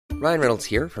Ryan Reynolds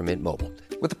here from Mint Mobile.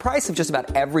 With the price of just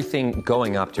about everything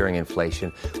going up during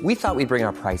inflation, we thought we'd bring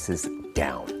our prices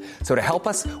down. So to help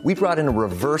us, we brought in a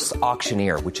reverse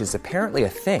auctioneer, which is apparently a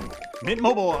thing. Mint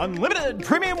Mobile Unlimited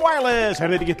Premium Wireless. How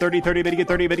to get 30, 30, bit to get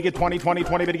 30, bit to get 20, 20,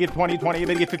 20, bit to get 20, 20,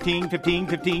 bit to get 15, 15,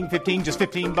 15, 15, just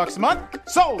 $15 a month?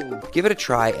 Sold! Give it a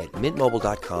try at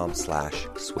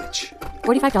mintmobile.com/switch.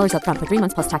 $45 up front for 3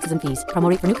 months plus taxes and fees. Promo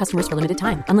rate for new customers for limited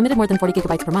time. Unlimited more than 40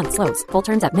 gigabytes per month. Slows full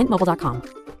terms at mintmobile.com.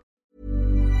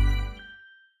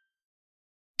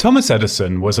 Thomas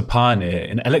Edison was a pioneer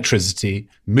in electricity,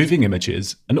 moving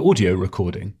images, and audio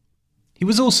recording. He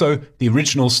was also the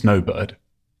original snowbird.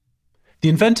 The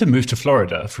inventor moved to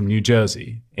Florida from New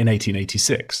Jersey in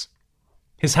 1886.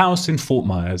 His house in Fort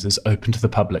Myers is open to the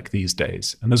public these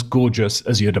days and as gorgeous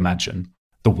as you'd imagine.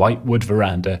 The white wood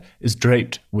veranda is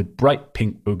draped with bright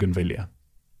pink bougainvillea.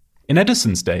 In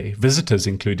Edison's day, visitors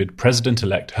included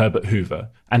President-elect Herbert Hoover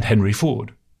and Henry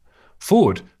Ford.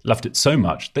 Ford loved it so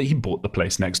much that he bought the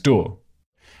place next door.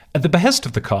 At the behest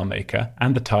of the car maker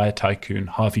and the tire tycoon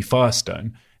Harvey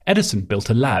Firestone, Edison built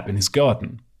a lab in his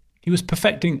garden. He was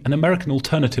perfecting an American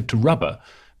alternative to rubber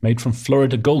made from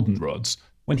Florida goldenrods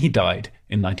when he died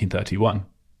in 1931.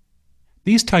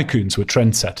 These tycoons were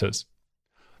trendsetters.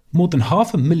 More than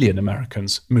 500,000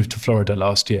 Americans moved to Florida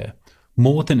last year,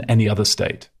 more than any other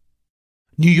state.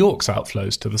 New York's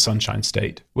outflows to the Sunshine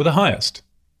State were the highest.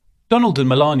 Donald and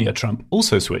Melania Trump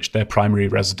also switched their primary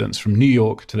residence from New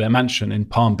York to their mansion in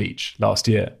Palm Beach last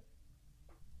year.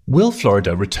 Will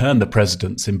Florida return the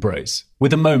president's embrace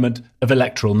with a moment of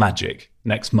electoral magic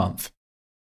next month?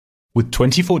 With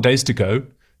 24 days to go,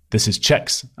 this is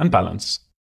Checks and Balance.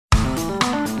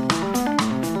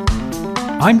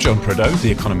 I'm John Prideaux,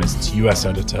 The Economist's US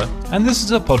editor, and this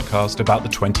is a podcast about the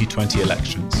 2020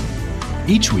 elections.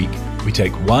 Each week, we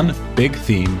take one big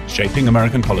theme shaping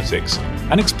American politics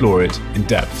and explore it in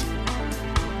depth.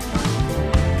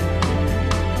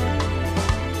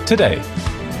 Today,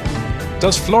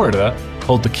 does Florida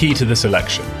hold the key to this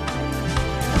election?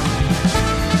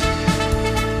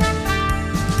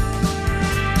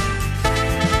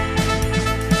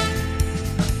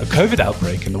 A COVID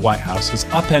outbreak in the White House has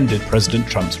upended President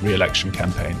Trump's re-election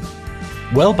campaign.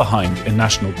 Well behind in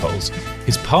national polls,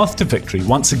 his path to victory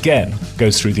once again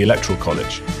goes through the Electoral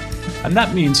College. And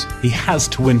that means he has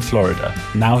to win Florida,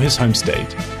 now his home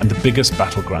state, and the biggest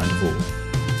battleground of all.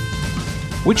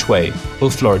 Which way will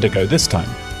Florida go this time?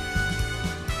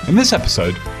 In this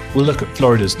episode, we'll look at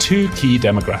Florida's two key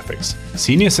demographics: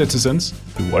 senior citizens,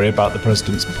 who worry about the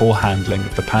president's poor handling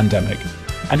of the pandemic,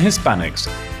 and Hispanics,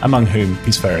 among whom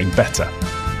he's faring better.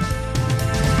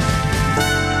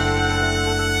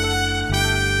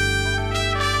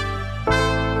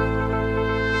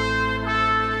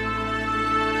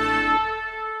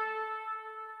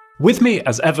 With me,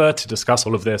 as ever, to discuss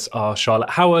all of this are Charlotte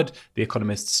Howard, The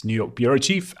Economist's New York bureau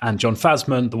chief, and John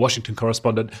Fasman, the Washington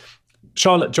correspondent.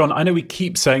 Charlotte, John, I know we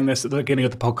keep saying this at the beginning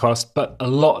of the podcast, but a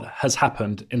lot has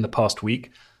happened in the past week.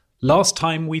 Last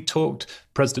time we talked,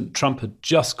 President Trump had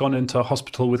just gone into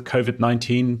hospital with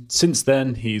COVID-19. Since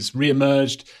then, he's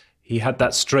re-emerged. He had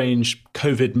that strange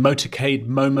COVID motorcade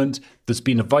moment. There's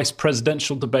been a vice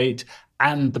presidential debate,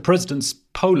 and the president's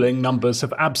polling numbers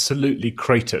have absolutely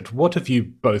cratered. What have you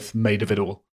both made of it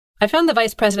all? I found the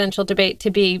vice presidential debate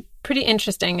to be pretty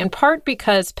interesting, in part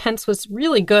because Pence was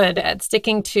really good at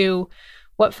sticking to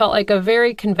what felt like a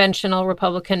very conventional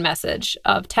Republican message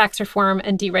of tax reform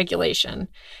and deregulation.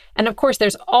 And of course,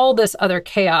 there's all this other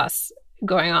chaos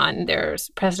going on.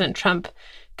 There's President Trump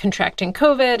contracting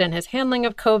COVID and his handling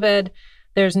of COVID.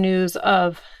 There's news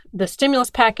of the stimulus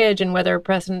package and whether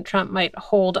President Trump might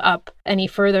hold up any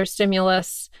further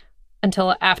stimulus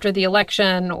until after the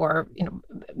election, or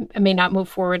may not move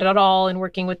forward at all in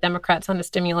working with Democrats on the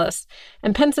stimulus.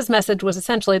 And Pence's message was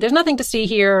essentially, there's nothing to see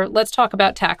here. Let's talk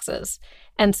about taxes.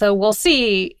 And so we'll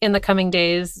see in the coming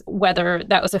days whether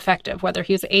that was effective, whether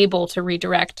he was able to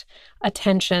redirect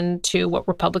attention to what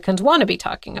Republicans want to be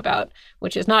talking about,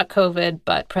 which is not COVID,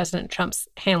 but President Trump's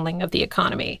handling of the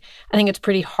economy. I think it's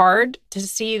pretty hard to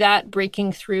see that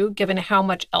breaking through given how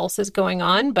much else is going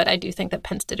on, but I do think that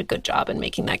Pence did a good job in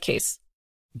making that case.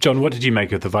 John, what did you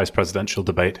make of the vice presidential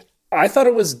debate? I thought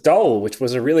it was dull, which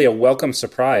was really a welcome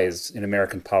surprise in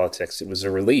American politics. It was a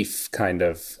relief, kind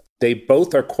of. They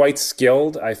both are quite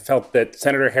skilled. I felt that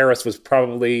Senator Harris was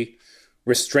probably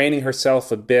restraining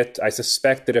herself a bit. I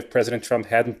suspect that if President Trump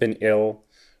hadn't been ill,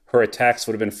 her attacks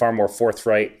would have been far more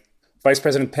forthright. Vice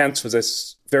President Pence was a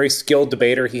very skilled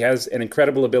debater. He has an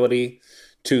incredible ability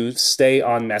to stay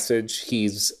on message.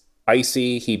 He's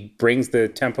icy. He brings the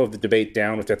tempo of the debate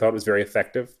down, which I thought was very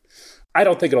effective. I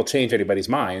don't think it'll change anybody's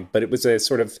mind, but it was a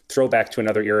sort of throwback to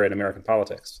another era in American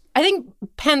politics. I think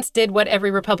Pence did what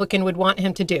every Republican would want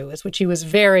him to do, is which he was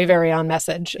very, very on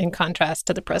message in contrast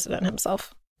to the president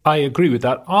himself. I agree with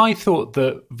that. I thought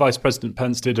that Vice President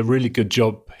Pence did a really good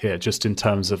job here, just in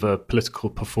terms of a political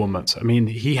performance. I mean,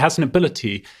 he has an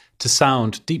ability to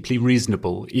sound deeply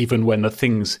reasonable, even when the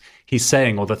things he's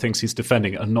saying or the things he's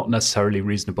defending are not necessarily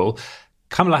reasonable.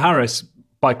 Kamala Harris,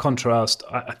 by contrast,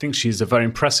 I think she's a very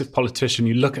impressive politician.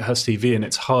 You look at her CV and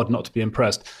it's hard not to be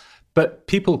impressed. But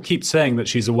people keep saying that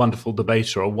she's a wonderful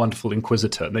debater or a wonderful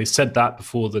inquisitor. They said that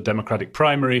before the Democratic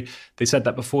primary. They said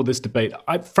that before this debate.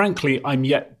 Frankly, I'm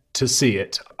yet to see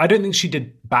it. I don't think she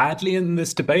did badly in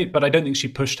this debate, but I don't think she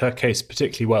pushed her case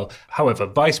particularly well. However,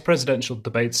 vice presidential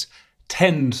debates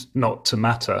tend not to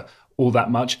matter all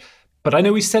that much. But I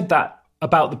know we said that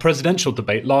about the presidential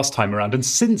debate last time around. And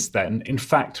since then, in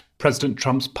fact, President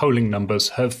Trump's polling numbers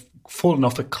have fallen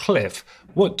off a cliff.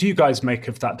 What do you guys make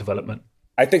of that development?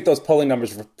 I think those polling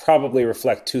numbers probably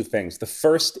reflect two things. The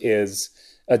first is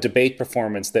a debate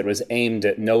performance that was aimed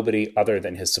at nobody other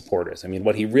than his supporters. I mean,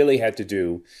 what he really had to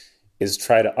do is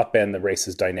try to upend the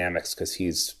race's dynamics because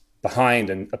he's behind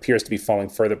and appears to be falling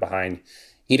further behind.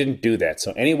 He didn't do that.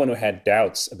 So anyone who had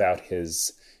doubts about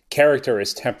his character,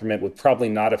 his temperament, would probably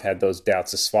not have had those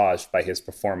doubts assuaged by his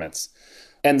performance.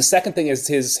 And the second thing is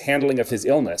his handling of his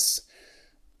illness,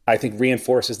 I think,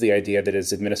 reinforces the idea that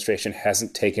his administration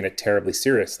hasn't taken it terribly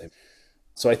seriously.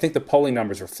 So I think the polling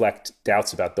numbers reflect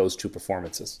doubts about those two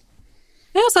performances.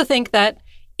 I also think that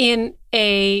in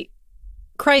a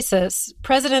crisis,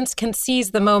 presidents can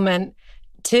seize the moment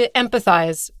to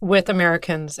empathize with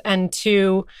Americans and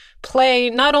to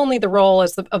play not only the role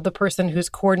as of the person who's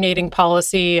coordinating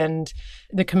policy and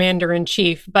the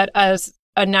commander-in-chief, but as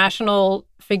a national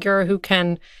figure who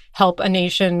can help a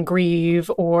nation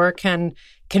grieve or can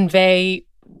convey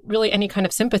really any kind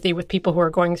of sympathy with people who are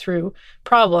going through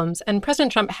problems. And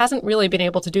President Trump hasn't really been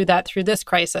able to do that through this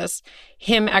crisis.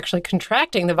 Him actually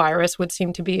contracting the virus would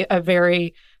seem to be a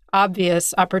very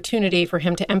obvious opportunity for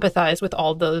him to empathize with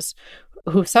all those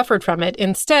who suffered from it.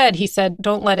 Instead, he said,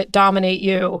 don't let it dominate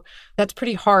you. That's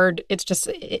pretty hard. It's just,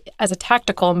 as a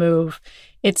tactical move,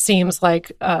 it seems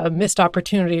like a missed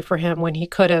opportunity for him when he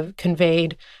could have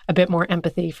conveyed a bit more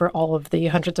empathy for all of the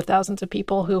hundreds of thousands of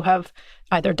people who have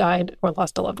either died or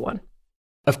lost a loved one.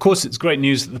 Of course, it's great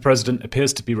news that the president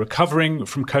appears to be recovering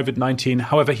from COVID-19.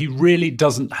 However, he really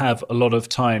doesn't have a lot of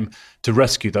time to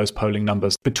rescue those polling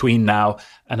numbers between now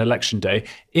and Election Day.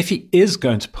 If he is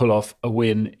going to pull off a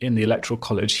win in the Electoral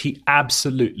College, he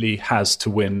absolutely has to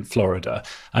win Florida.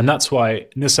 And that's why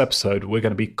in this episode, we're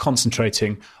going to be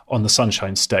concentrating on the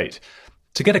Sunshine State.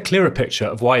 To get a clearer picture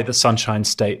of why the Sunshine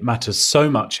State matters so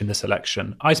much in this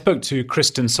election, I spoke to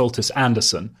Kristen Soltis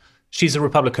Anderson. She's a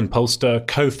Republican pollster,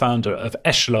 co-founder of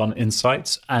Echelon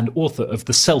Insights, and author of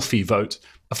The Selfie Vote.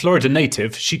 A Florida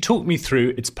native, she talked me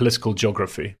through its political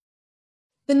geography.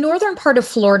 The northern part of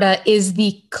Florida is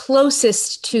the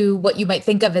closest to what you might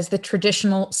think of as the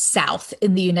traditional South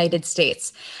in the United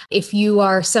States. If you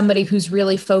are somebody who's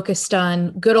really focused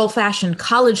on good old-fashioned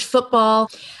college football,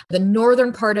 the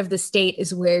northern part of the state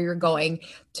is where you're going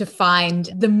to find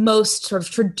the most sort of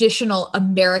traditional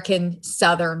American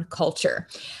Southern culture.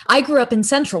 I grew up in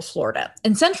Central Florida,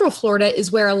 and Central Florida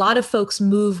is where a lot of folks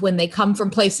move when they come from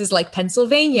places like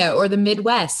Pennsylvania or the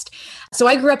Midwest. So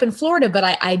I grew up in Florida, but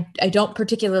I don't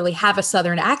particularly have a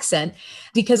Southern accent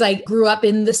because I grew up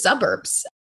in the suburbs.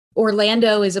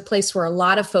 Orlando is a place where a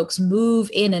lot of folks move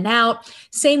in and out.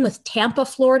 Same with Tampa,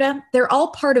 Florida. They're all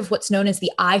part of what's known as the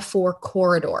I-4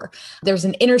 corridor. There's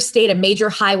an interstate, a major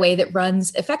highway that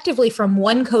runs effectively from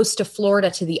one coast of Florida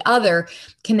to the other,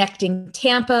 connecting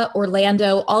Tampa,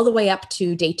 Orlando, all the way up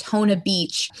to Daytona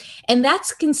Beach. And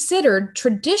that's considered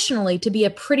traditionally to be a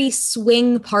pretty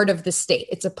swing part of the state.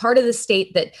 It's a part of the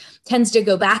state that tends to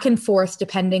go back and forth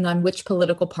depending on which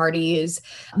political party is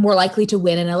more likely to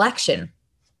win an election.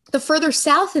 The further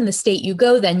south in the state you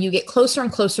go, then you get closer and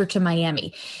closer to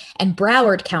Miami and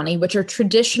Broward County, which are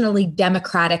traditionally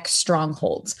Democratic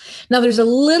strongholds. Now, there's a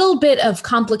little bit of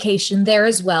complication there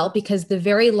as well, because the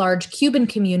very large Cuban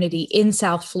community in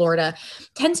South Florida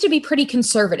tends to be pretty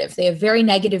conservative. They have very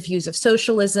negative views of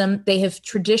socialism. They have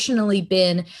traditionally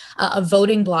been a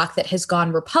voting bloc that has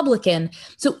gone Republican.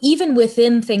 So even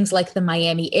within things like the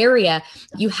Miami area,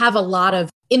 you have a lot of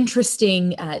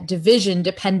interesting division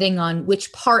depending on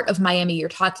which part of Miami you're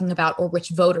talking about or which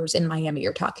voters in Miami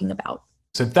you're talking about.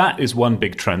 So that is one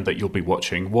big trend that you'll be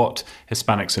watching, what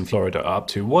Hispanics in Florida are up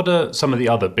to. What are some of the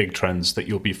other big trends that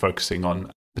you'll be focusing on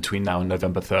between now and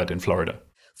November 3rd in Florida?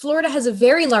 Florida has a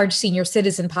very large senior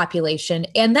citizen population,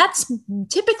 and that's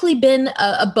typically been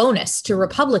a bonus to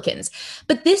Republicans.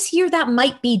 But this year, that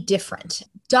might be different.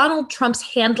 Donald Trump's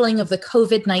handling of the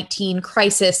COVID-19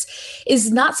 crisis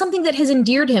is not something that has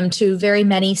endeared him to very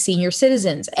many senior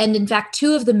citizens. And in fact,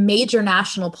 two of the major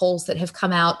national polls that have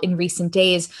come out in recent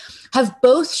days have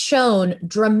both shown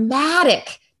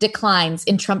dramatic declines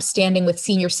in Trump's standing with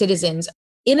senior citizens.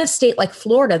 In a state like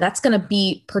Florida, that's going to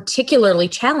be particularly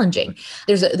challenging.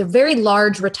 There's a very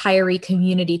large retiree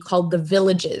community called The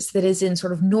Villages that is in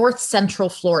sort of north central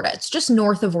Florida. It's just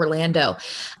north of Orlando.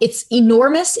 It's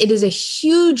enormous. It is a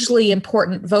hugely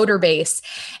important voter base.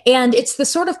 And it's the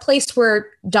sort of place where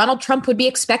Donald Trump would be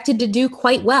expected to do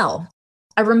quite well.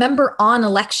 I remember on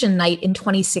election night in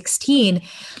 2016,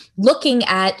 looking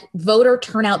at voter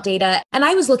turnout data, and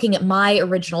I was looking at my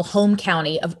original home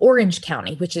county of Orange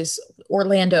County, which is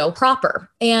Orlando proper.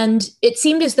 And it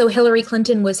seemed as though Hillary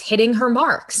Clinton was hitting her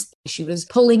marks. She was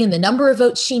pulling in the number of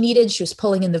votes she needed. She was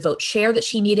pulling in the vote share that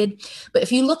she needed. But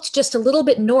if you looked just a little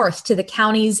bit north to the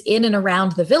counties in and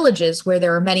around The Villages, where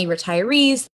there are many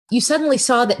retirees, you suddenly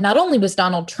saw that not only was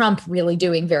Donald Trump really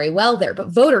doing very well there, but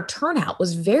voter turnout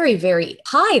was very, very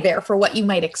high there for what you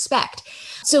might expect.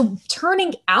 So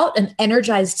turning out an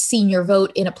energized senior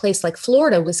vote in a place like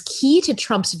Florida was key to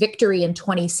Trump's victory in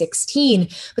 2016.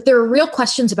 But there are real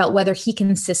questions about whether he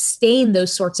can sustain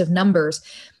those sorts of numbers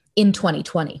in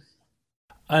 2020.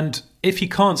 And if he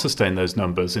can't sustain those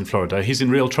numbers in Florida, he's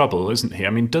in real trouble, isn't he?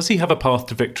 I mean, does he have a path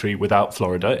to victory without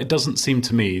Florida? It doesn't seem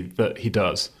to me that he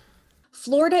does.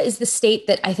 Florida is the state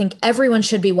that I think everyone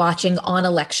should be watching on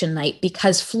election night,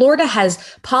 because Florida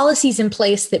has policies in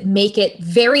place that make it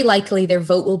very likely their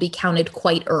vote will be counted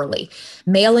quite early.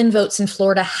 Mail-in votes in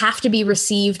Florida have to be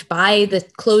received by the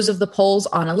close of the polls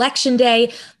on election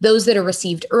day. Those that are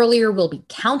received earlier will be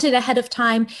counted ahead of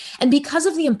time. And because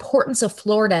of the importance of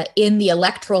Florida in the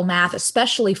electoral math,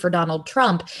 especially for Donald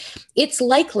Trump, it's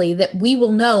likely that we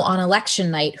will know on election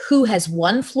night who has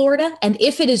won Florida. And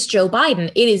if it is Joe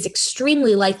Biden, it is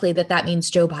extremely likely that that means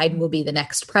Joe Biden will be the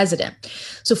next president.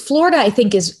 So Florida, I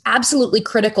think, is absolutely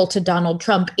critical to Donald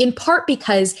Trump, in part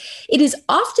because it is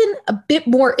often a bit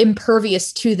more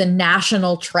impervious to the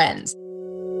national trends.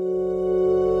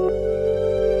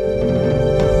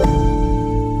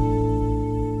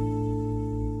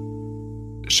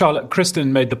 Charlotte,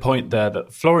 Kristen made the point there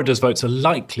that Florida's votes are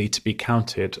likely to be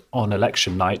counted on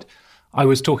election night. I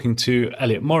was talking to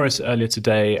Elliot Morris earlier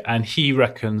today, and he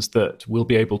reckons that we'll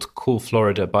be able to call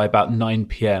Florida by about 9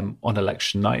 p.m. on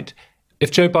election night.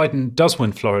 If Joe Biden does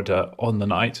win Florida on the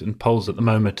night, and polls at the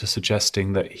moment are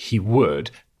suggesting that he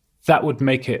would, that would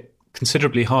make it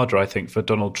considerably harder, I think, for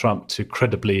Donald Trump to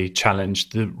credibly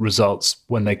challenge the results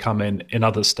when they come in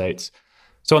other states.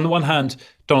 So on the one hand,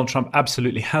 Donald Trump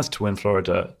absolutely has to win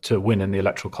Florida to win in the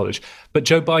Electoral College, but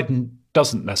Joe Biden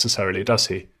doesn't necessarily, does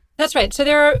he? That's right. So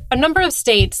there are a number of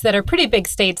states that are pretty big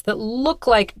states that look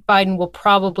like Biden will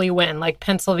probably win, like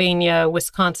Pennsylvania,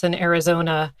 Wisconsin,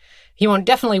 Arizona. He won't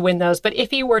definitely win those, but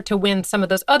if he were to win some of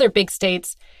those other big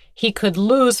states, he could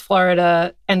lose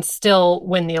Florida and still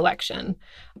win the election.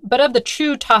 But of the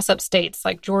true toss-up states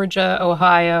like Georgia,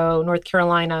 Ohio, North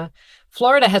Carolina,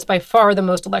 Florida has by far the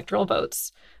most electoral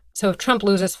votes. So if Trump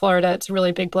loses Florida, it's a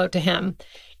really big blow to him.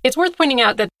 It's worth pointing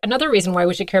out that another reason why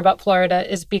we should care about Florida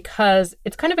is because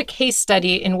it's kind of a case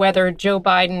study in whether Joe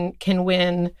Biden can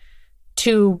win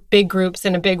two big groups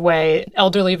in a big way,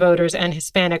 elderly voters and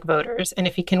Hispanic voters. And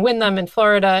if he can win them in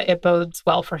Florida, it bodes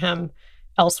well for him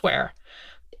elsewhere.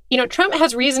 You know, Trump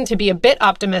has reason to be a bit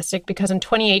optimistic because in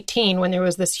 2018, when there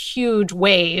was this huge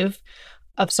wave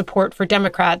of support for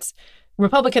Democrats,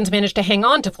 Republicans managed to hang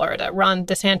on to Florida. Ron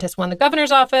DeSantis won the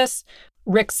governor's office.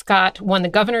 Rick Scott won the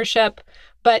governorship.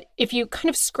 But if you kind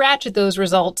of scratch at those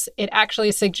results, it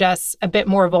actually suggests a bit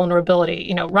more vulnerability.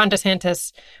 You know, Ron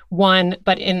DeSantis won,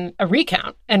 but in a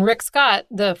recount. And Rick Scott,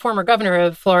 the former governor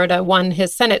of Florida, won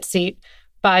his Senate seat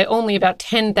by only about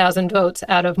 10,000 votes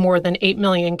out of more than 8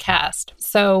 million cast.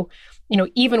 So, you know,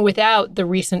 even without the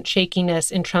recent shakiness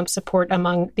in Trump's support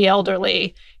among the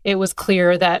elderly, it was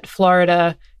clear that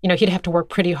Florida, you know, he'd have to work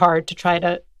pretty hard to try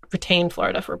to retain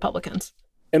Florida for Republicans.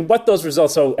 And what those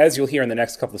results, so as you'll hear in the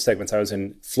next couple of segments, I was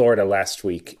in Florida last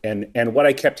week, and what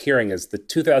I kept hearing is the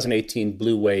 2018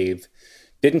 blue wave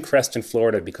didn't crest in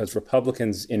Florida because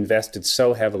Republicans invested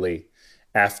so heavily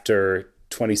after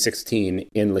 2016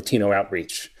 in Latino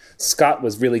outreach. Scott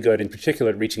was really good, in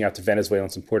particular, at reaching out to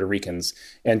Venezuelans and Puerto Ricans,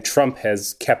 and Trump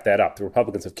has kept that up. The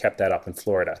Republicans have kept that up in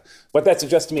Florida. What that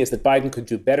suggests to me is that Biden could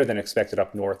do better than expected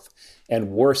up north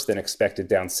and worse than expected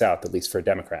down south, at least for a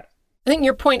Democrat. I think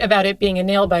your point about it being a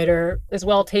nail biter is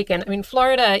well taken. I mean,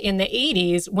 Florida in the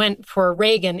 80s went for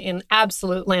Reagan in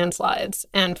absolute landslides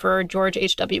and for George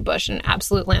H.W. Bush in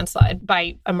absolute landslide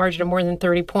by a margin of more than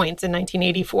 30 points in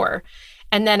 1984.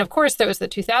 And then, of course, there was the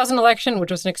 2000 election, which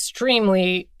was an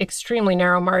extremely, extremely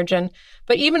narrow margin.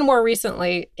 But even more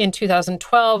recently, in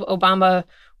 2012, Obama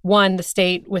won the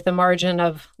state with a margin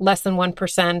of less than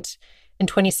 1%. In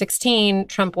 2016,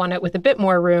 Trump won it with a bit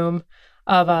more room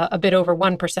of a bit over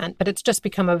 1%. But it's just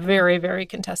become a very, very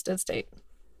contested state.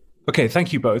 Okay,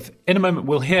 thank you both. In a moment,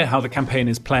 we'll hear how the campaign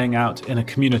is playing out in a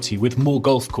community with more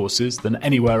golf courses than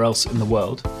anywhere else in the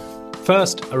world.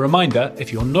 First, a reminder,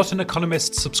 if you're not an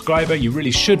Economist subscriber, you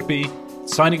really should be.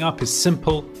 Signing up is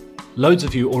simple. Loads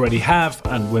of you already have,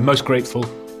 and we're most grateful.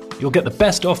 You'll get the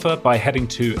best offer by heading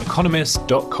to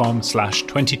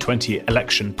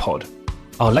economist.com/2020electionpod.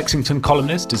 Our Lexington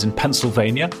columnist is in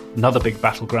Pennsylvania, another big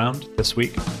battleground this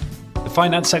week. The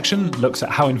finance section looks at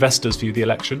how investors view the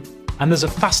election. And there's a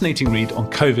fascinating read on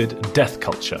COVID and death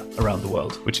culture around the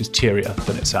world, which is cheerier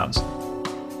than it sounds.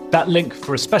 That link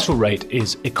for a special rate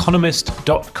is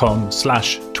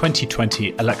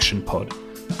economist.com/2020electionpod.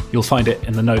 You'll find it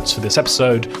in the notes for this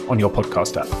episode on your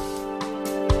podcast app.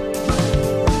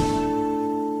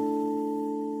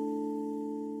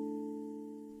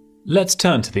 Let's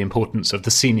turn to the importance of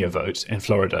the senior vote in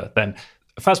Florida then.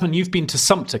 Fasman, you've been to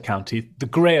Sumter County, the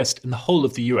greyest in the whole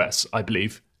of the US, I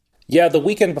believe. Yeah, the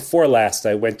weekend before last,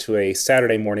 I went to a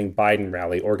Saturday morning Biden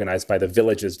rally organized by the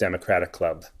Villages Democratic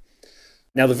Club.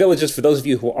 Now, the Villages, for those of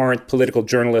you who aren't political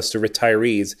journalists or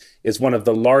retirees, is one of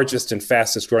the largest and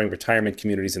fastest growing retirement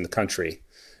communities in the country.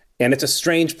 And it's a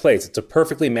strange place. It's a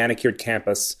perfectly manicured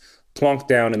campus plonked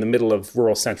down in the middle of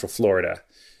rural central Florida.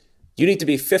 You need to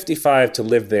be 55 to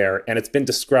live there, and it's been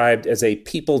described as a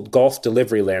peopled golf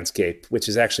delivery landscape, which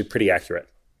is actually pretty accurate.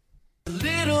 A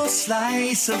little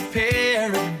slice of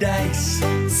paradise.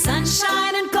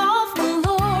 Sunshine and golf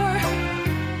galore.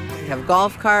 We have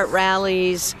golf cart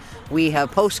rallies. We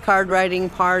have postcard writing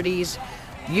parties.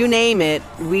 You name it,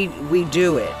 we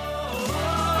do it.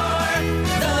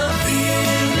 The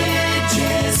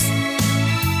Villages,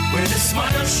 where the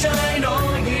smiles shine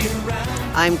all year round.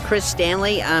 I'm Chris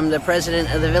Stanley. I'm the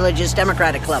president of the Villages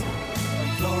Democratic Club.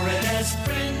 Florida's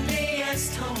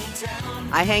friendliest hometown.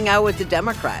 I hang out with the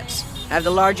Democrats. I have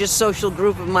the largest social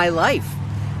group of my life.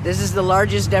 This is the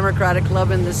largest Democratic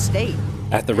club in the state.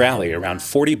 At the rally, around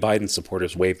 40 Biden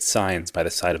supporters waved signs by the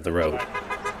side of the road.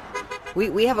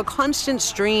 We have a constant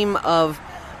stream of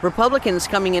Republicans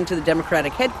coming into the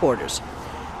Democratic headquarters.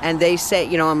 And they say,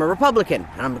 I'm a Republican,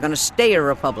 and I'm going to stay a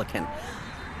Republican.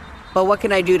 But what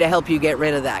can I do to help you get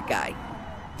rid of that guy?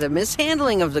 The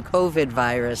mishandling of the COVID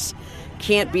virus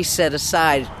can't be set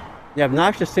aside. The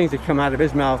obnoxious things that come out of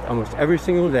his mouth almost every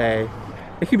single day.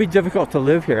 It can be difficult to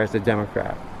live here as a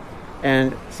Democrat.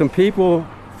 And some people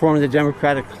formed the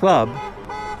Democratic Club,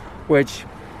 which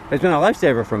has been a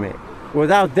lifesaver for me.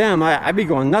 Without them, I'd be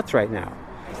going nuts right now.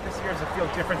 This year, does it feel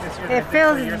different this year? It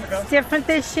feels different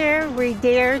this year. We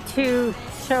dare to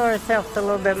show ourselves a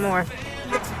little bit more.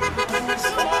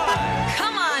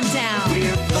 Come on down.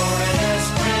 We're Florida's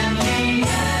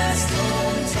friendliest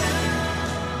hometown.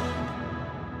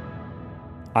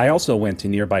 I also went to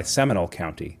nearby Seminole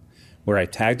County, where I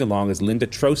tagged along as Linda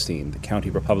Trostine, the county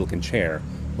Republican chair,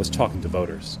 was talking to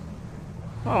voters.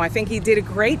 Oh, I think he did a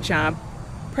great job.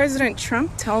 President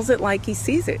Trump tells it like he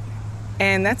sees it.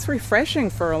 And that's refreshing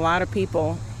for a lot of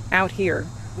people out here.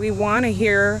 We want to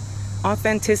hear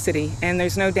authenticity, and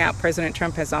there's no doubt President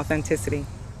Trump has authenticity.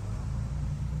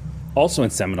 Also in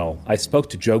Seminole, I spoke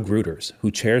to Joe Gruters,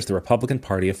 who chairs the Republican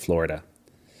Party of Florida.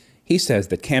 He says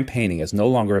that campaigning is no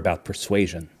longer about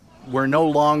persuasion. We're no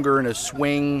longer in a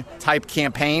swing-type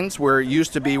campaigns where it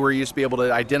used to be able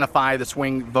to identify the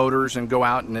swing voters and go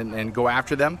out and go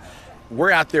after them. We're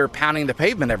out there pounding the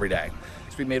pavement every day.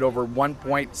 We made over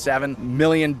 1.7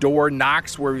 million door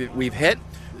knocks where we've hit.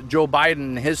 Joe Biden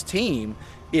and his team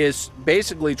is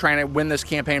basically trying to win this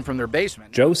campaign from their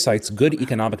basement. Joe cites good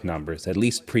economic numbers, at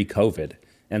least pre-COVID,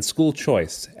 and school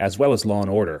choice, as well as law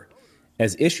and order,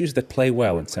 as issues that play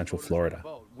well in Central Florida.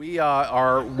 We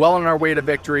are well on our way to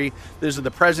victory. This is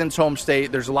the president's home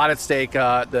state. There's a lot at stake.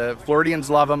 The Floridians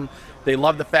love him. They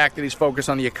love the fact that he's focused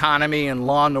on the economy and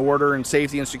law and order and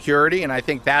safety and security. And I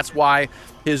think that's why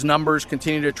his numbers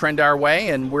continue to trend our way.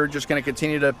 And we're just going to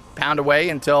continue to pound away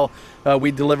until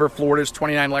we deliver Florida's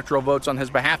 29 electoral votes on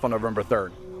his behalf on November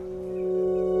 3rd.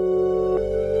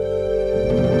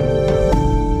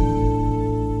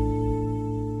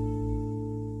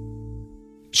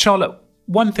 Charlotte,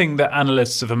 One thing that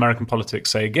analysts of American politics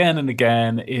say again and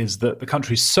again is that the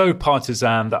country's so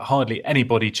partisan that hardly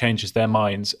anybody changes their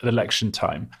minds at election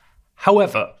time.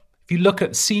 However, if you look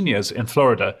at seniors in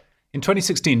Florida, in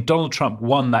 2016, Donald Trump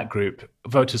won that group,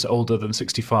 voters older than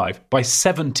 65, by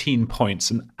 17 points,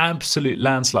 an absolute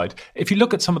landslide. If you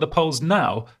look at some of the polls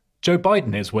now, Joe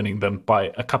Biden is winning them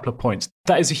by a couple of points.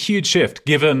 That is a huge shift,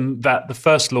 given that the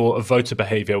first law of voter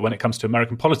behavior when it comes to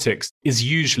American politics is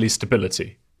usually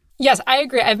stability. Yes, I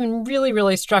agree. I've been really,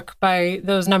 really struck by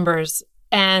those numbers.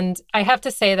 And I have to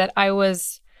say that I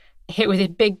was hit with a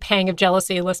big pang of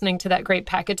jealousy listening to that great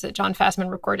package that John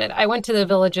Fassman recorded. I went to the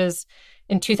Villages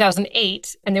in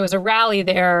 2008, and there was a rally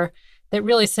there that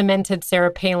really cemented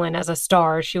Sarah Palin as a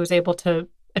star. She was able to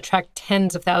attract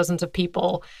tens of thousands of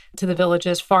people to the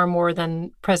Villages, far more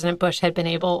than President Bush had been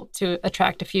able to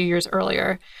attract a few years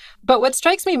earlier. But what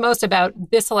strikes me most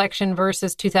about this election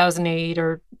versus 2008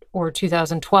 or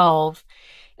 2012,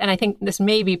 and I think this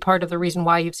may be part of the reason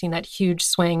why you've seen that huge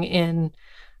swing in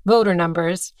voter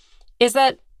numbers, is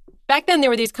that back then there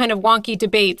were these kind of wonky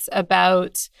debates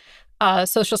about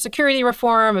Social Security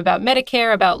reform, about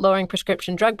Medicare, about lowering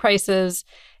prescription drug prices.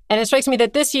 And it strikes me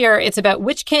that this year it's about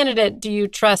which candidate do you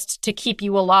trust to keep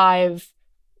you alive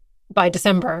by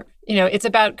December. You know, it's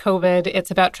about COVID.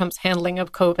 It's about Trump's handling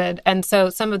of COVID. And so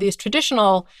some of these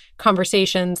traditional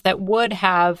conversations that would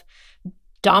have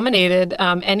dominated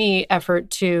any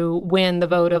effort to win the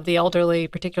vote of the elderly,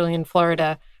 particularly in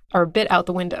Florida, are a bit out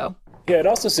the window. Yeah, it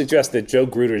also suggests that Joe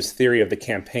Gruder's theory of the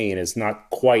campaign is not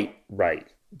quite right.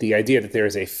 The idea that there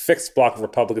is a fixed block of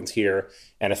Republicans here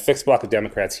and a fixed block of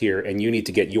Democrats here, and you need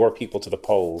to get your people to the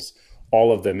polls,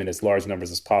 all of them in as large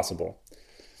numbers as possible.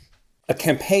 A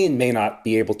campaign may not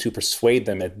be able to persuade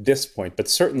them at this point, but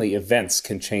certainly events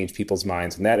can change people's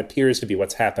minds. And that appears to be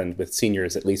what's happened with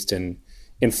seniors, at least in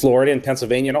Florida and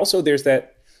Pennsylvania. And also there's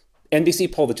that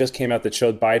NBC poll that just came out that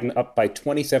showed Biden up by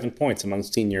 27 points among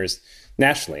seniors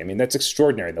nationally. I mean, that's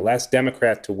extraordinary. The last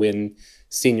Democrat to win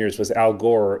seniors was Al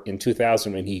Gore in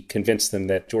 2000 when he convinced them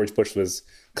that George Bush was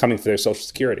coming for their Social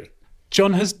Security.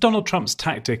 John, has Donald Trump's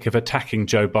tactic of attacking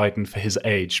Joe Biden for his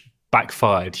age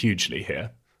backfired hugely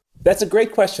here? That's a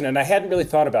great question, and I hadn't really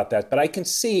thought about that. But I can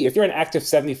see, if you're an active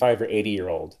 75 or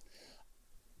 80-year-old,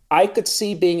 I could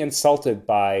see being insulted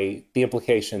by the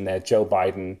implication that Joe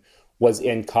Biden was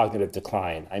in cognitive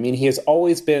decline. I mean, he has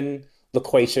always been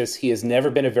loquacious. He has never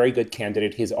been a very good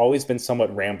candidate. He's always been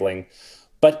somewhat rambling.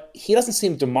 But he doesn't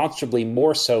seem demonstrably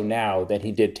more so now than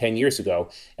he did 10 years ago.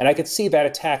 And I could see that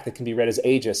attack that can be read as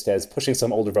ageist as pushing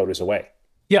some older voters away.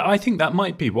 Yeah, I think that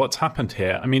might be what's happened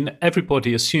here. I mean,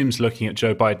 everybody assumes looking at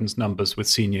Joe Biden's numbers with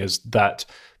seniors that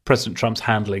President Trump's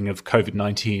handling of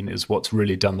COVID-19 is what's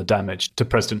really done the damage to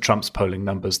President Trump's polling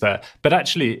numbers there. But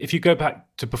actually, if you go back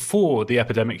to before the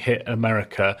epidemic hit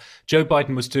America, Joe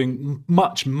Biden was doing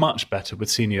much, much better with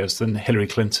seniors than Hillary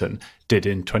Clinton did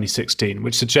in 2016,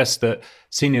 which suggests that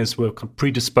seniors were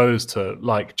predisposed to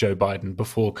like Joe Biden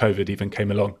before COVID even came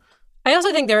along. I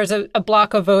also think there is a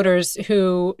block of voters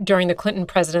who, during the Clinton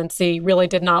presidency, really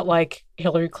did not like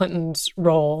Hillary Clinton's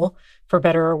role, for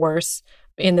better or worse,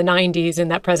 in the 90s in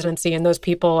that presidency. And those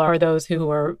people are those who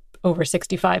are over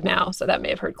 65 now. So that may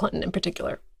have hurt Clinton in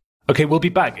particular. Okay, we'll be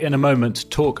back in a moment to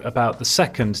talk about the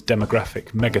second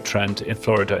demographic megatrend in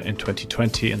Florida in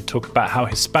 2020 and talk about how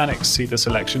Hispanics see this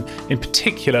election. In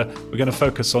particular, we're going to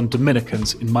focus on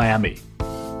Dominicans in Miami.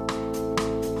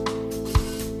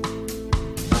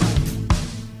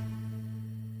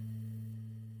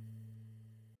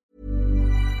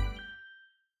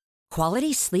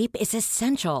 Quality sleep is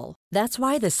essential. That's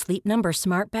why the Sleep Number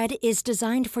Smart Bed is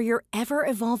designed for your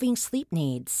ever-evolving sleep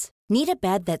needs. Need a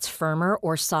bed that's firmer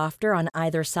or softer on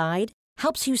either side?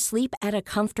 Helps you sleep at a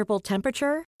comfortable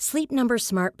temperature? Sleep Number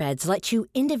Smart Beds let you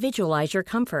individualize your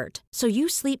comfort, so you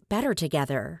sleep better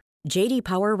together. J.D.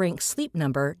 Power ranks Sleep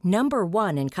Number number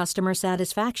 1 in customer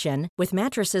satisfaction with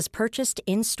mattresses purchased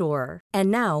in-store.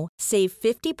 And now, save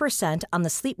 50% on the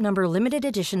Sleep Number Limited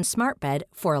Edition Smart Bed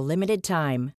for a limited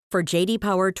time. For J.D.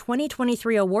 Power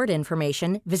 2023 award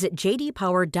information, visit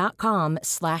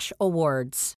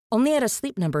jdpower.com/awards. Only at a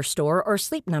Sleep Number store or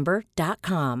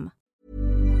sleepnumber.com.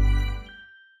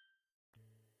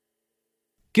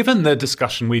 Given the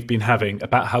discussion we've been having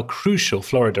about how crucial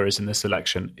Florida is in this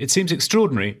election, it seems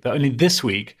extraordinary that only this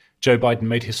week Joe Biden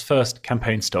made his first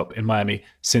campaign stop in Miami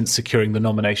since securing the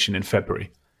nomination in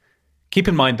February. Keep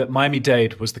in mind that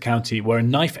Miami-Dade was the county where a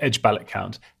knife-edge ballot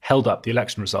count held up the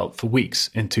election result for weeks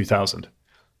in 2000.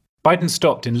 Biden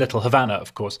stopped in Little Havana,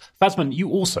 of course. Fassman, you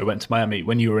also went to Miami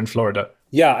when you were in Florida.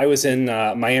 Yeah, I was in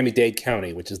Miami-Dade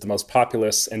County, which is the most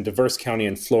populous and diverse county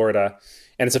in Florida.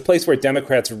 And it's a place where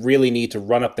Democrats really need to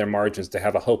run up their margins to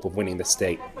have a hope of winning the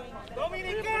state.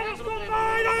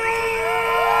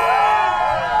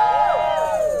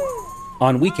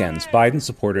 On weekends, Biden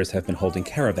supporters have been holding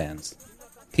caravans.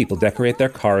 People decorate their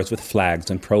cars with flags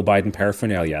and pro-Biden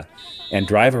paraphernalia and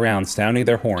drive around sounding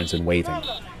their horns and waving.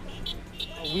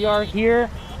 We are here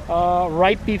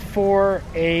right before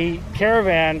a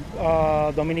caravan,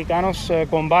 Dominicanos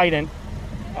con Biden,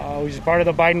 which is part of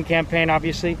the Biden campaign,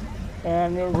 obviously,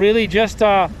 and really just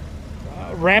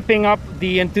ramping up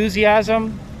the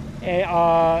enthusiasm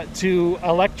to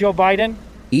elect Joe Biden.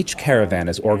 Each caravan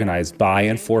is organized by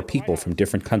and for people from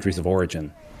different countries of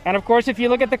origin. And of course, if you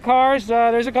look at the cars,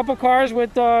 there's a couple cars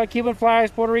with Cuban flags,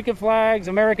 Puerto Rican flags,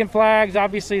 American flags.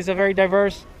 Obviously, it's a very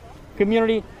diverse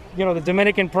community. You know, the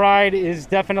Dominican pride is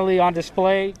definitely on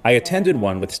display. I attended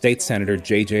one with State Senator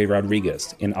J.J.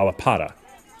 Rodriguez in Alapata.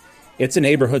 It's a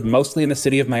neighborhood mostly in the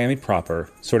city of Miami proper,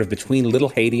 sort of between Little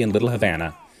Haiti and Little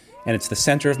Havana, and it's the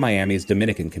center of Miami's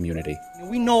Dominican community.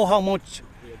 We know how much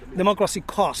democracy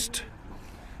costs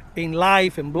in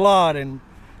life and blood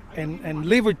and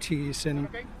liberties and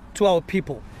to our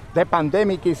people. The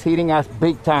pandemic is hitting us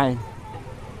big time,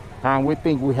 and we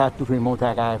think we have to remove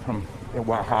that guy from the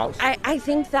White House. I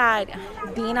think that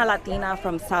being a Latina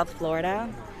from South Florida,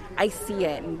 I see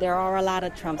it. There are a lot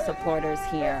of Trump supporters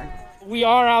here. We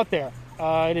are out there.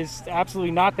 It is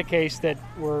absolutely not the case that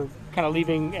we're kind of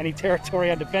leaving any territory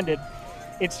undefended.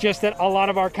 It's just that a lot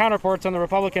of our counterparts on the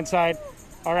Republican side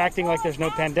are acting like there's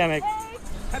no pandemic.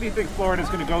 How do you think Florida's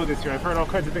going to go this year? I've heard all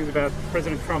kinds of things about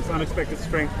President Trump's unexpected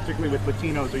strength, particularly with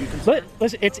Latinos. Are you concerned?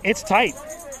 Listen, it's tight.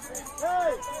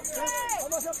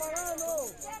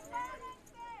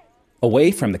 Away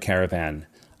from the caravan,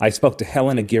 I spoke to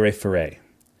Helen Aguirre Ferre.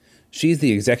 She's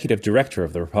the executive director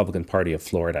of the Republican Party of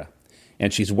Florida,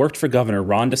 and she's worked for Governor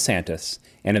Ron DeSantis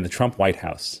and in the Trump White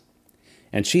House.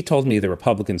 And she told me the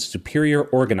Republicans' superior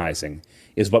organizing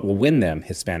is what will win them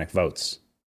Hispanic votes.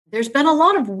 There's been a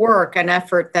lot of work and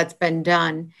effort that's been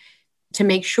done to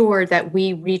make sure that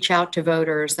we reach out to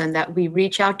voters and that we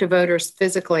reach out to voters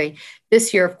physically.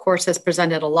 This year, of course, has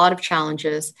presented a lot of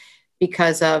challenges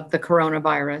because of the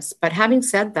coronavirus. But having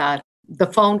said that, the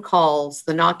phone calls,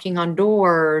 the knocking on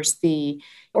doors, the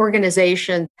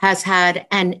organization has had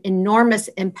an enormous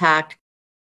impact.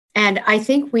 And I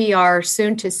think we are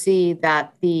soon to see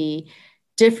that the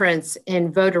difference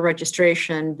in voter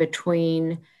registration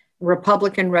between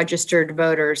Republican registered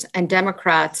voters and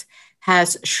Democrats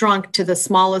has shrunk to the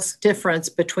smallest difference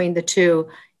between the two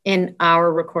in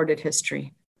our recorded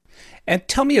history. And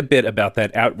tell me a bit about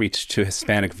that outreach to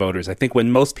Hispanic voters. I think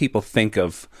when most people think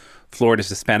of Florida's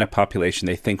Hispanic population,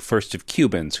 they think first of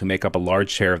Cubans, who make up a large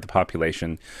share of the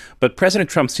population. But President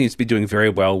Trump seems to be doing very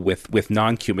well with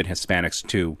non-Cuban Hispanics,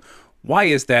 too. Why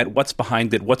is that? What's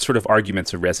behind it? What sort of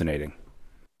arguments are resonating?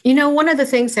 You know, one of the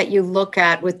things that you look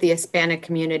at with the Hispanic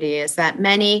community is that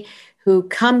many who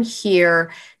come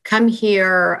here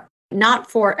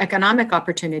not for economic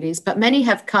opportunities, but many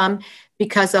have come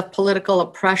because of political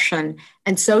oppression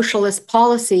and socialist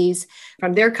policies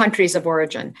from their countries of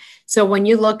origin. So when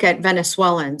you look at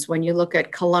Venezuelans, when you look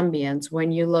at Colombians,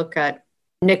 when you look at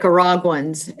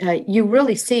Nicaraguans, you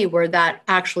really see where that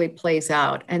actually plays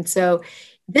out. And so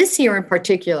this year in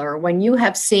particular, when you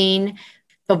have seen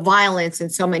the violence in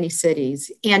so many cities,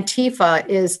 Antifa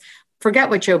is, forget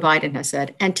what Joe Biden has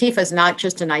said. Antifa is not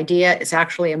just an idea, it's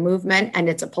actually a movement, and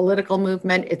it's a political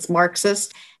movement. It's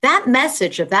Marxist. That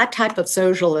message of that type of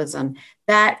socialism,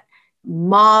 that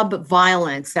mob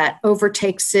violence that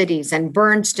overtakes cities and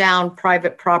burns down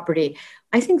private property,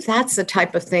 I think that's the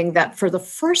type of thing that for the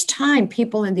first time,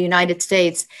 people in the United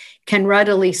States can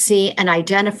readily see and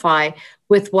identify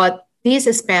with what these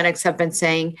Hispanics have been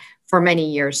saying for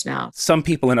many years now. Some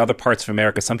people in other parts of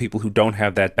America, some people who don't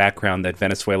have that background that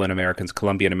Venezuelan Americans,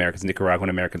 Colombian Americans, Nicaraguan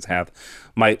Americans have,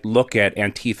 might look at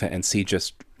Antifa and see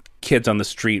just kids on the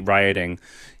street rioting.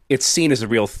 It's seen as a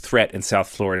real threat in South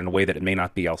Florida in a way that it may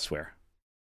not be elsewhere.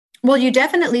 Well, you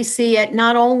definitely see it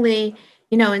not only,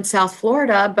 in South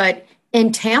Florida, but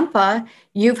in Tampa.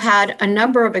 You've had a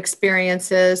number of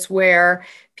experiences where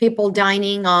people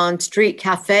dining on street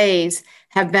cafes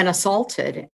have been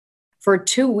assaulted. For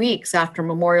 2 weeks after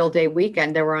Memorial Day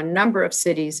weekend, there were a number of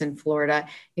cities in Florida,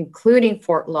 including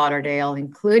Fort Lauderdale,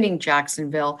 including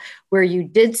Jacksonville, where you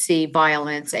did see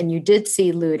violence and you did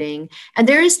see looting. And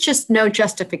there is just no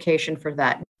justification for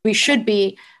that. We should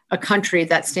be a country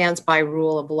that stands by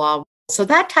rule of law. So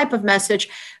that type of message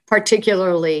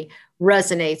particularly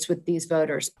resonates with these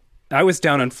voters. I was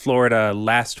down in Florida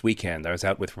last weekend. I was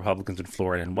out with Republicans in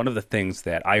Florida, and one of the things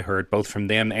that I heard both from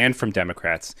them and from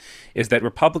Democrats is that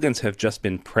Republicans have just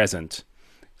been present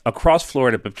across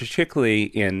Florida, but particularly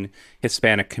in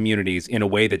Hispanic communities in a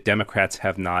way that Democrats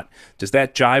have not. Does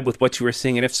that jibe with what you were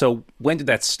seeing? And if so, when did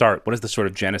that start? What is the sort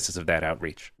of genesis of that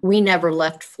outreach? We never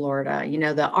left Florida. You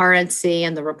know, the RNC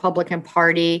and the Republican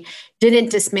Party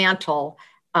didn't dismantle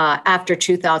after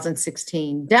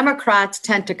 2016. Democrats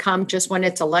tend to come just when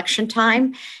it's election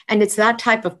time. And it's that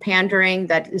type of pandering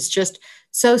that is just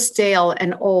so stale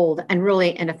and old and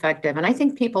really ineffective. And I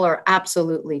think people are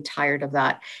absolutely tired of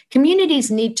that.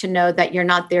 Communities need to know that you're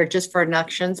not there just for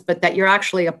elections, but that you're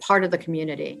actually a part of the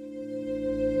community.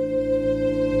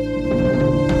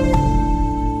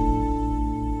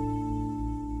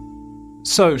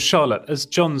 So, Charlotte, as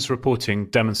John's reporting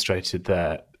demonstrated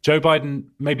there, Joe Biden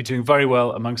may be doing very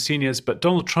well among seniors, but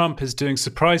Donald Trump is doing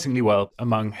surprisingly well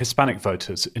among Hispanic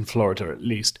voters in Florida, at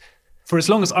least. For as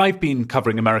long as I've been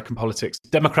covering American politics,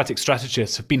 Democratic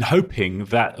strategists have been hoping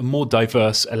that a more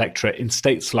diverse electorate in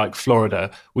states like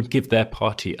Florida would give their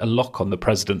party a lock on the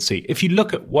presidency. If you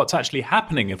look at what's actually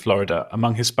happening in Florida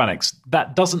among Hispanics,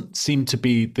 that doesn't seem to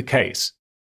be the case.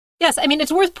 Yes, I mean,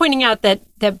 it's worth pointing out that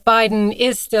Biden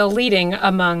is still leading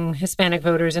among Hispanic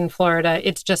voters in Florida.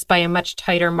 It's just by a much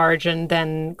tighter margin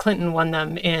than Clinton won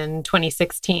them in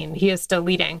 2016. He is still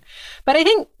leading. But I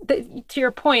think, to your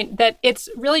point, that it's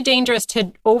really dangerous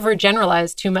to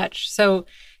overgeneralize too much. So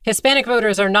Hispanic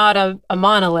voters are not a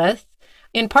monolith,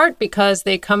 in part because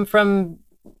they come from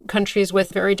countries with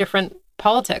very different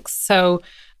politics. So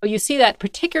you see that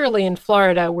particularly in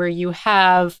Florida, where you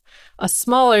have a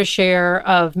smaller share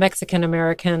of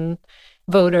Mexican-American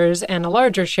voters and a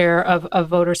larger share of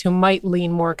voters who might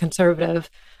lean more conservative,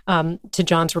 to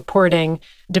John's reporting,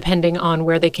 depending on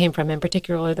where they came from, in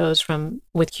particular those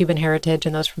with Cuban heritage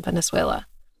and those from Venezuela.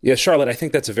 Yeah, Charlotte, I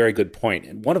think that's a very good point.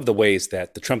 And one of the ways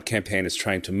that the Trump campaign is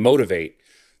trying to motivate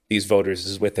these voters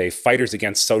is with a Fighters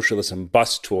Against Socialism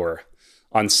bus tour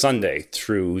on Sunday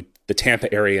through the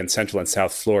Tampa area in Central and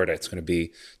South Florida. It's going to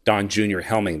be Don Jr.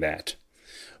 helming that.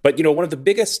 But, you know, one of the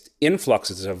biggest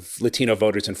influxes of Latino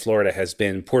voters in Florida has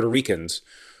been Puerto Ricans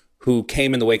who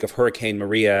came in the wake of Hurricane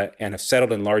Maria and have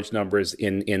settled in large numbers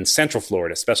in Central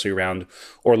Florida, especially around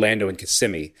Orlando and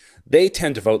Kissimmee. They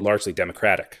tend to vote largely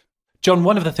Democratic. John,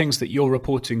 one of the things that your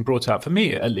reporting brought out, for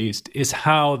me at least, is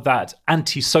how that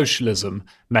anti-socialism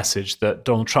message that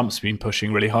Donald Trump's been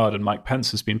pushing really hard and Mike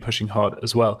Pence has been pushing hard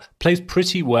as well plays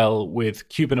pretty well with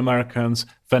Cuban Americans,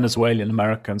 Venezuelan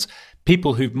Americans,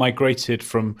 people who've migrated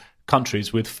from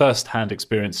countries with first-hand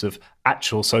experience of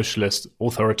actual socialist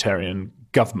authoritarian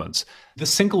governments. The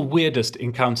single weirdest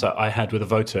encounter I had with a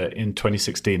voter in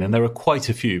 2016, and there are quite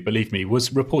a few, believe me,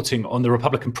 was reporting on the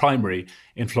Republican primary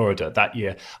in Florida that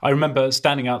year. I remember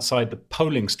standing outside the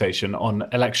polling station on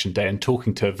election day and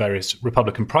talking to various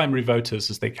Republican primary voters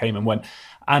as they came and went.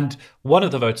 And one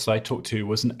of the voters I talked to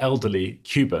was an elderly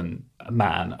Cuban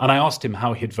man. And I asked him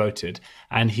how he'd voted.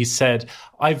 And he said,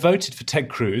 I voted for Ted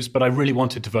Cruz, but I really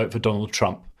wanted to vote for Donald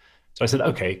Trump. So I said,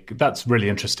 okay, that's really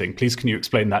interesting. Please, can you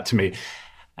explain that to me?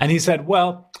 And he said,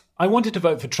 well, I wanted to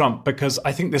vote for Trump because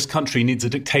I think this country needs a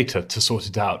dictator to sort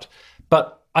it out.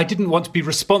 But I didn't want to be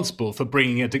responsible for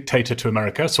bringing a dictator to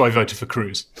America, so I voted for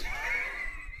Cruz.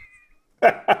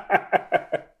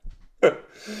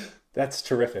 That's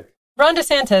terrific. Ron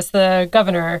DeSantis, the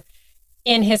governor,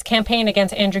 in his campaign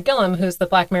against Andrew Gillum, who's the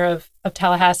Black mayor of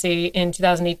Tallahassee in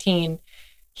 2018,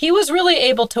 he was really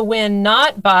able to win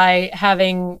not by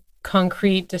having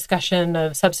concrete discussion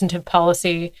of substantive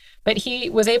policy, but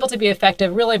he was able to be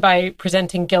effective really by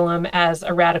presenting Gillum as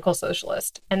a radical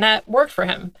socialist. And that worked for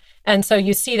him. And so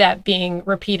you see that being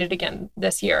repeated again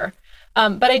this year.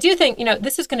 But I do think,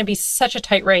 this is going to be such a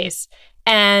tight race.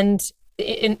 And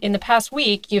in the past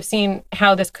week, you've seen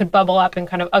how this could bubble up in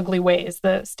kind of ugly ways.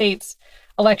 The state's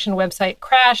election website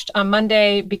crashed on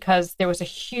Monday because there was a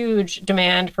huge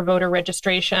demand for voter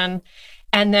registration.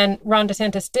 And then Ron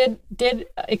DeSantis did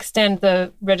extend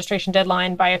the registration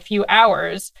deadline by a few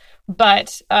hours,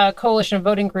 but a coalition of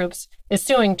voting groups is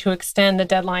suing to extend the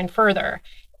deadline further.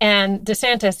 And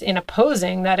DeSantis, in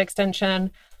opposing that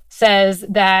extension, says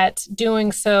that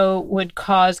doing so would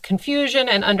cause confusion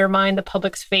and undermine the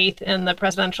public's faith in the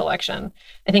presidential election.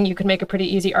 I think you could make a pretty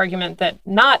easy argument that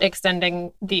not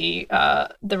extending the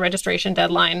registration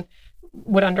deadline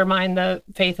would undermine the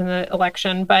faith in the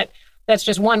election, but that's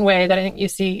just one way that I think you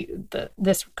see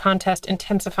this contest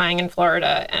intensifying in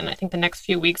Florida, and I think the next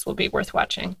few weeks will be worth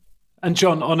watching. And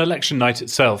John, on election night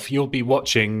itself, you'll be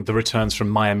watching the returns from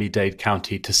Miami-Dade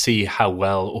County to see how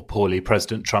well or poorly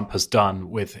President Trump has done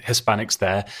with Hispanics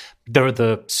there. There are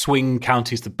the swing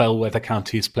counties, the bellwether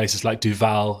counties, places like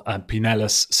Duval,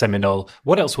 Pinellas, Seminole.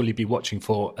 What else will you be watching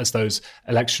for as those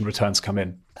election returns come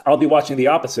in? I'll be watching the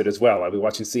opposite as well. I'll be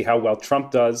watching to see how well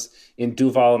Trump does in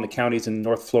Duval and the counties in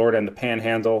North Florida and the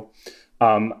Panhandle.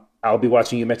 I'll be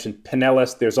watching, you mentioned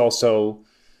Pinellas. There's also,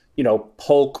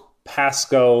 Polk,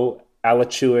 Pasco,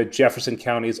 Alachua, Jefferson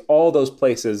counties. All those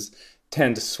places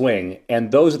tend to swing.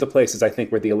 And those are the places I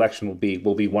think where the election will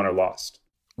be won or lost.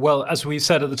 Well, as we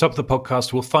said at the top of the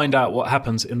podcast, we'll find out what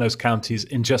happens in those counties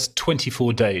in just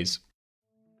 24 days.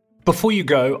 Before you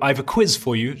go, I have a quiz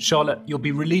for you. Charlotte, you'll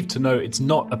be relieved to know it's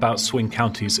not about swing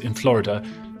counties in Florida.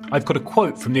 I've got a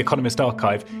quote from the Economist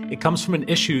Archive. It comes from an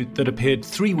issue that appeared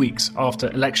 3 weeks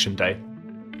after Election Day.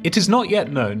 It is not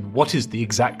yet known what is the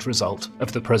exact result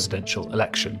of the presidential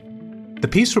election. The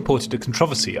piece reported a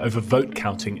controversy over vote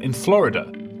counting in Florida.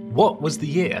 What was the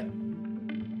year?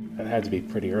 That had to be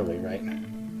pretty early, right?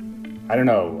 I don't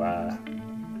know,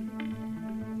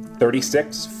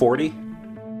 36, 40?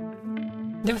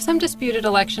 There was some disputed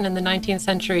election in the 19th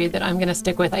century that I'm going to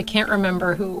stick with. I can't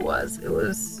remember who it was. It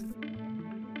was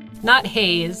not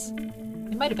Hayes.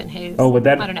 It might have been Hayes. Oh, would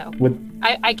that? I don't know.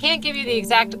 I can't give you the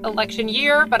exact election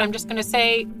year, but I'm just going to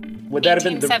say would that have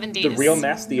been the real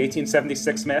mess, the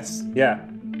 1876 mess? Yeah.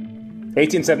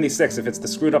 1876, if it's the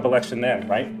screwed up election then,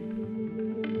 right?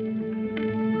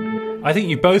 I think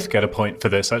you both get a point for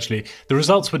this, actually. The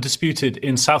results were disputed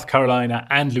in South Carolina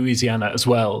and Louisiana as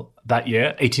well that year,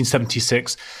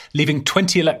 1876, leaving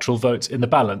 20 electoral votes in the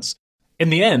balance.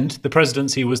 In the end, the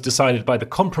presidency was decided by the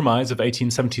Compromise of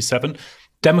 1877.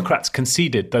 Democrats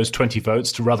conceded those 20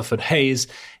 votes to Rutherford Hayes.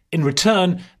 In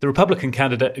return, the Republican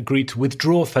candidate agreed to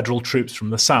withdraw federal troops from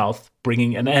the South,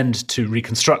 bringing an end to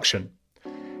Reconstruction.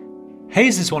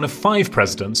 Hayes is one of 5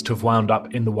 presidents to have wound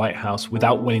up in the White House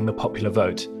without winning the popular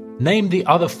vote. Name the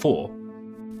other 4.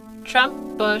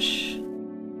 Trump, Bush.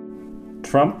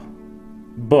 Trump,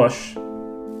 Bush.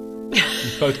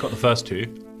 You've both got the first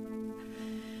 2.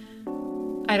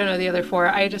 I don't know the other 4.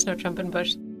 I just know Trump and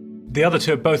Bush. The other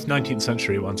 2 are both 19th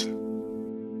century ones.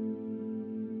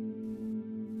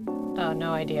 Oh,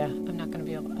 no idea. I'm not going to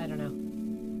be able... I don't know.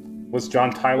 Was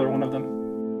John Tyler one of them?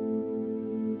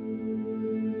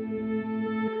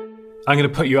 I'm going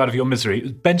to put you out of your misery. It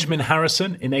was Benjamin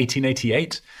Harrison in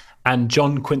 1888 and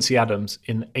John Quincy Adams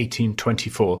in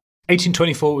 1824.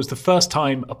 1824 was the first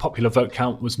time a popular vote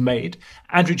count was made.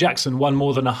 Andrew Jackson won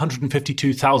more than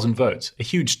 152,000 votes, a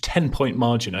huge 10-point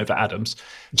margin over Adams.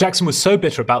 Jackson was so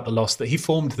bitter about the loss that he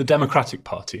formed the Democratic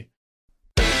Party.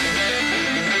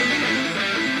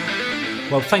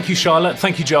 Well, thank you, Charlotte.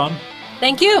 Thank you, John.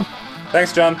 Thank you.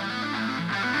 Thanks, John.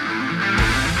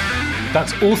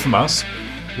 That's all from us.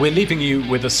 We're leaving you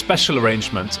with a special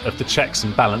arrangement of the Checks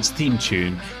and Balance theme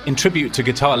tune in tribute to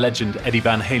guitar legend Eddie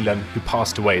Van Halen, who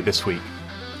passed away this week.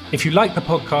 If you like the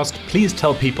podcast, please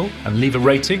tell people and leave a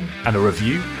rating and a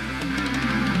review.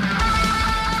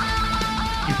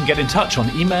 You can get in touch on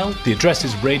email. The address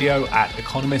is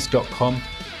radio@economist.com.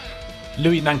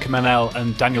 Louis Nankermanel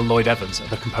and Daniel Lloyd Evans are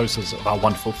the composers of our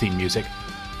wonderful theme music.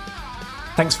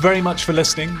 Thanks very much for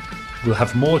listening. We'll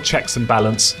have more Checks and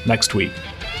Balance next week.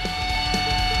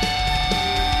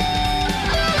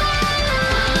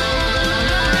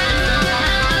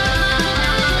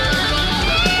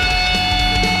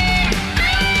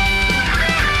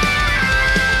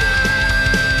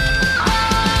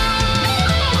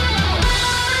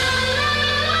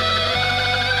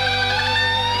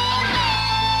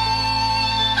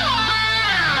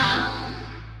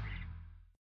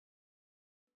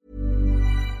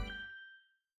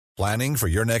 Planning for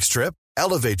your next trip?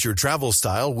 Elevate your travel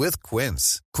style with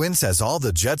Quince. Quince has all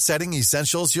the jet-setting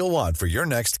essentials you'll want for your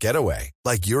next getaway,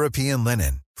 like European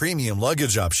linen, premium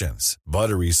luggage options,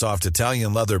 buttery soft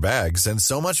Italian leather bags, and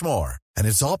so much more. And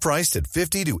it's all priced at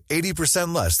 50 to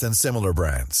 80% less than similar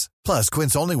brands. Plus,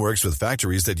 Quince only works with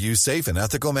factories that use safe and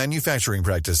ethical manufacturing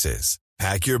practices.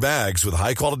 Pack your bags with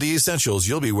high-quality essentials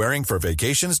you'll be wearing for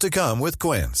vacations to come with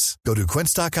Quince. Go to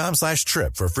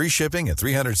quince.com/trip for free shipping and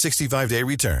 365-day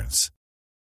returns.